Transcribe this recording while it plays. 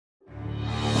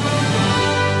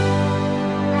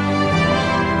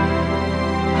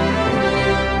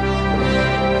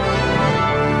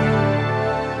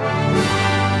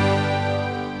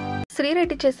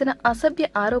బోయపాటి చేసిన అసభ్య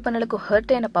ఆరోపణలకు హర్ట్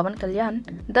అయిన పవన్ కళ్యాణ్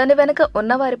దాని వెనుక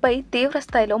ఉన్నవారిపై తీవ్ర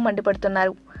స్థాయిలో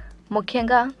మండిపడుతున్నారు.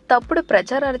 ముఖ్యంగా తప్పుడు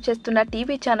ప్రచారాలు చేస్తున్న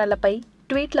టీవీ ఛానళ్లపై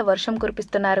ట్వీట్ల వర్షం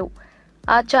కురిపిస్తున్నారు.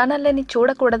 ఆ ఛానళ్లని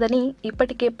చూడకూడదని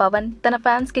ఇప్పటికే పవన్ తన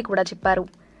ఫ్యాన్స్ కి కూడా చెప్పారు.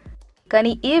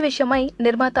 కానీ ఈ విషయమై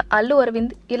నిర్మాత అల్లు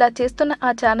అరవింద్ ఇలా చేస్తున్న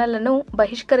ఆ ఛానళ్లను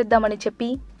బహిష్కరిద్దామని చెప్పి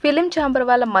ఫిలిం ఛాంబర్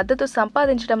వాళ్ళ మద్దతు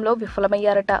సంపాదించడంలో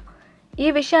విఫలమయ్యారట. ఈ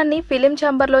విషయాన్ని ఫిలిం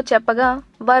ఛాంబర్లో చెప్పగా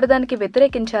వారు దానికి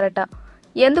వ్యతిరేకించారట.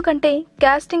 ఎందుకంటే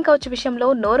కాస్టింగ్ కౌచ్ విషయంలో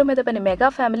నోరు మెదపని మెగా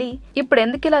ఫ్యామిలీ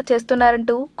ఇప్పుడెందుకిలా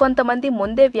చేస్తున్నారంటూ కొంతమంది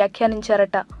ముందే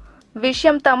వ్యాఖ్యానించారట.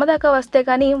 విషయం తమ దాకా వస్తే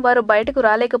గానీ వారు బయటకు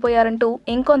రాలేకపోయారంటూ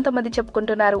ఇంకొంతమంది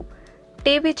చెప్పుకుంటున్నారు.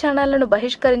 టీవీ ఛానళ్లను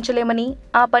బహిష్కరించలేమని,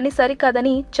 ఆ పని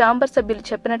సరికాదని ఛాంబర్ సభ్యులు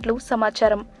చెప్పినట్లు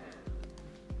సమాచారం.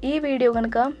 ఈ వీడియో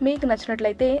గనుక మీకు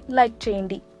నచ్చినట్లయితే లైక్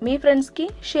చేయండి, మీ ఫ్రెండ్స్కి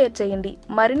షేర్ చేయండి.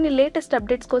 మరిన్ని లేటెస్ట్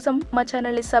అప్డేట్స్ కోసం మా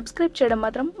ఛానల్ని సబ్స్క్రైబ్ చేయడం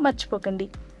మాత్రం మర్చిపోకండి.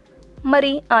 మరి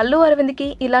అల్లు అరవింద్కి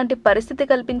ఇలాంటి పరిస్థితి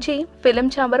కల్పించి ఫిలిం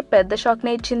ఛాంబర్ పెద్ద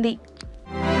షాక్నే ఇచ్చింది.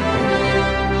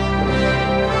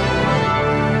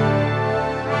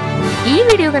 ఈ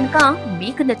వీడియో గనుక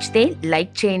మీకు నచ్చితే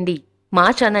లైక్ చేయండి, మా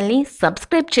ఛానల్ని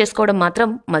సబ్స్క్రైబ్ చేసుకోవడం మాత్రం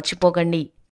మర్చిపోకండి.